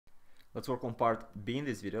Let's work on part B in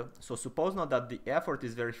this video. So suppose now that the effort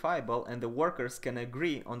is verifiable and the workers can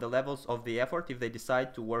agree on the levels of the effort if they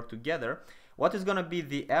decide to work together. What is going to be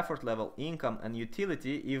the effort level, income, and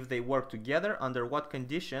utility if they work together? Under what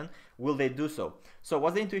condition will they do so? So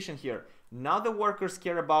what's the intuition here? Now the workers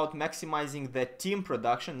care about maximizing the team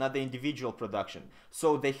production, not the individual production.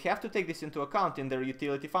 So they have to take this into account in their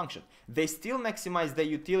utility function. They still maximize the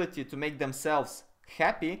utility to make themselves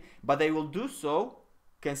happy, but they will do so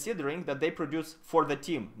considering that they produce for the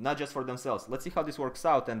team, not just for themselves. Let's see how this works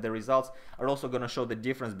out, and the results are also going to show the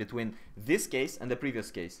difference between this case and the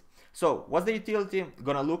previous case. So what's the utility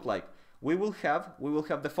going to look like? We will have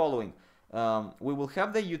the following. We will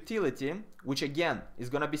have the utility, which again is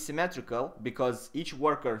going to be symmetrical because each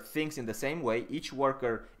worker thinks in the same way. Each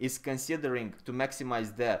worker is considering to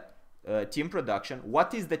maximize the team production.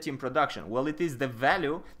 What is the team production? Well, it is the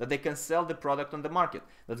value that they can sell the product on the market.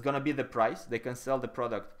 That's going to be the price. They can sell the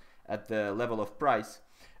product at the level of price,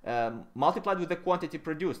 multiplied with the quantity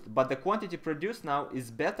produced. But the quantity produced now is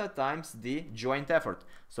beta times the joint effort.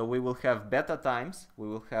 So we will have beta times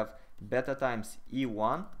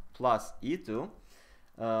E1 plus E2.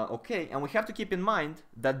 Okay, and we have to keep in mind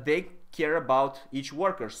that they care about each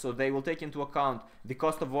worker, so they will take into account the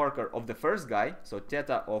cost of worker of the first guy, so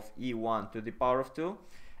theta of E1 to the power of 2,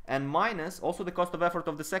 and minus also the cost of effort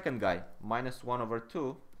of the second guy, minus 1 over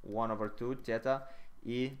 2 theta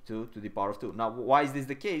E2 to the power of 2. Now, why is this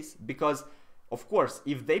the case? Because, of course,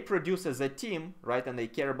 if they produce as a team, right, and they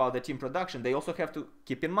care about the team production, they also have to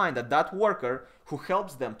keep in mind that that worker who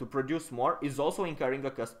helps them to produce more is also incurring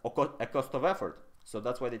a cost of effort. So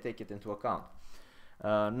that's why they take it into account.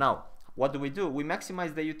 Now, what do? We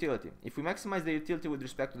maximize the utility. If we maximize the utility with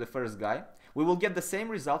respect to the first guy, we will get the same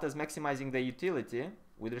result as maximizing the utility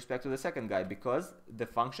with respect to the second guy because the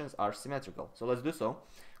functions are symmetrical. So let's do so.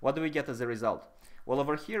 What do we get as a result? Well,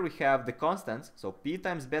 over here we have the constants, so p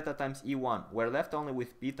times beta times E1. We're left only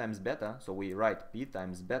with p times beta, so we write p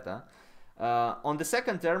times beta. On the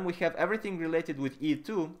second term, we have everything related with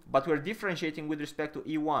E2, but we're differentiating with respect to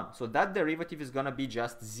E1. So that derivative is going to be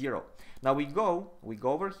just 0. Now we go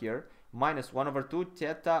over here, minus 1 over 2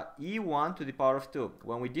 theta E1 to the power of 2.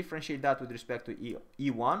 When we differentiate that with respect to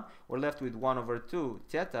E1, we're left with 1 over 2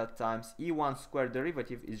 theta times E1 squared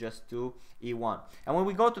derivative is just 2 E1. And when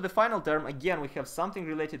we go to the final term, again, we have something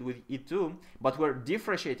related with E2, but we're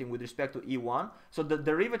differentiating with respect to E1. So the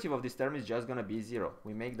derivative of this term is just going to be 0.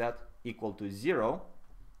 We make that equal to 0.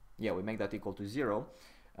 Yeah, we make that equal to 0.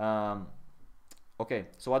 Okay,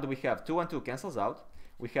 so what do we have? 2 and 2 cancels out.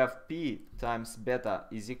 We have p times beta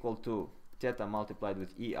is equal to theta multiplied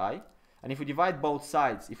with EI. And if we divide both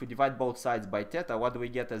sides, by theta, what do we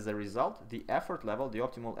get as a result? The effort level, the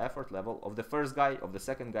optimal effort level of the first guy, of the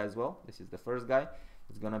second guy as well. This is the first guy.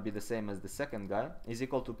 It's going to be the same as the second guy, is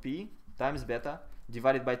equal to p times beta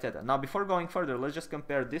divided by theta. Now, before going further, let's just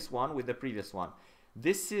compare this one with the previous one.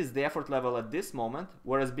 This is the effort level at this moment,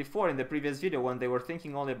 whereas before in the previous video, when they were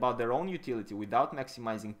thinking only about their own utility without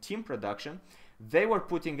maximizing team production, they were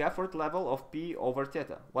putting effort level of p over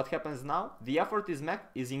theta. What happens now? The effort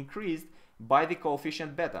is increased by the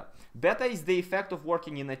coefficient beta. Beta is the effect of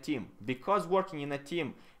working in a team. Because working in a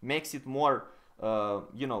team makes it more,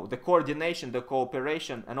 the coordination, the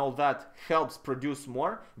cooperation, and all that helps produce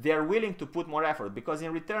more, they are willing to put more effort because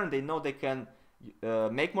in return they know they can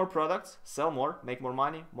make more products, sell more, make more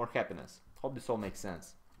money, more happiness. Hope this all makes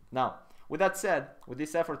sense. Now, with that said, with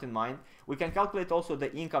this effort in mind, we can calculate also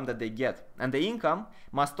the income that they get. And the income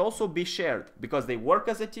must also be shared because they work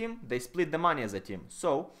as a team, they split the money as a team.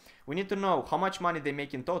 So we need to know how much money they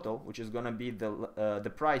make in total, which is going to be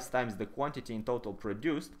the price times the quantity in total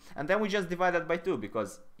produced. And then we just divide that by 2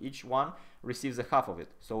 because each one receives a half of it.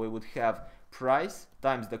 So we would have price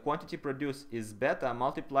times the quantity produced is beta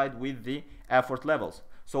multiplied with the effort levels.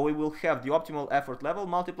 So we will have the optimal effort level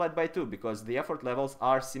multiplied by 2 because the effort levels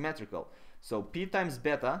are symmetrical. So p times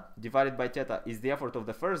beta divided by theta is the effort of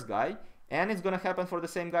the first guy, and it's going to happen for the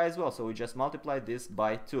same guy as well. So we just multiply this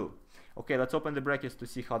by 2. Okay, let's open the brackets to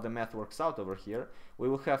see how the math works out over here. We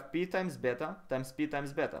will have p times beta times p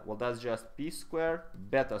times beta. Well, that's just p squared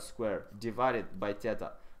beta squared divided by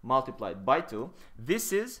theta multiplied by 2.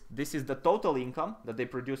 This is the total income that they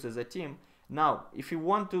produce as a team. Now, if you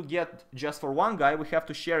want to get just for one guy, we have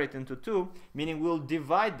to share it into 2, meaning we will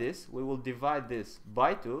divide this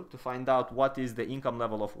by 2 to find out what is the income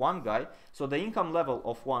level of one guy. So the income level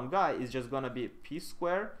of one guy is just going to be p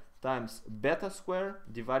squared times beta squared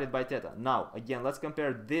divided by theta. Now, again, let's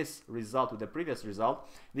compare this result with the previous result.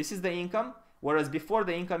 This is the income, whereas before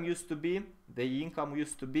the income used to be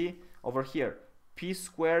over here. P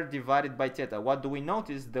squared divided by theta. What do we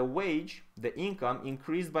notice? The wage, the income,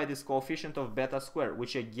 increased by this coefficient of beta squared,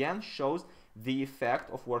 which again shows the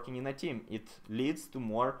effect of working in a team. It leads to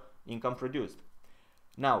more income produced.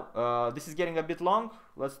 Now, this is getting a bit long.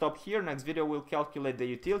 Let's stop here. Next video we'll calculate the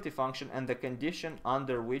utility function and the condition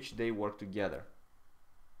under which they work together.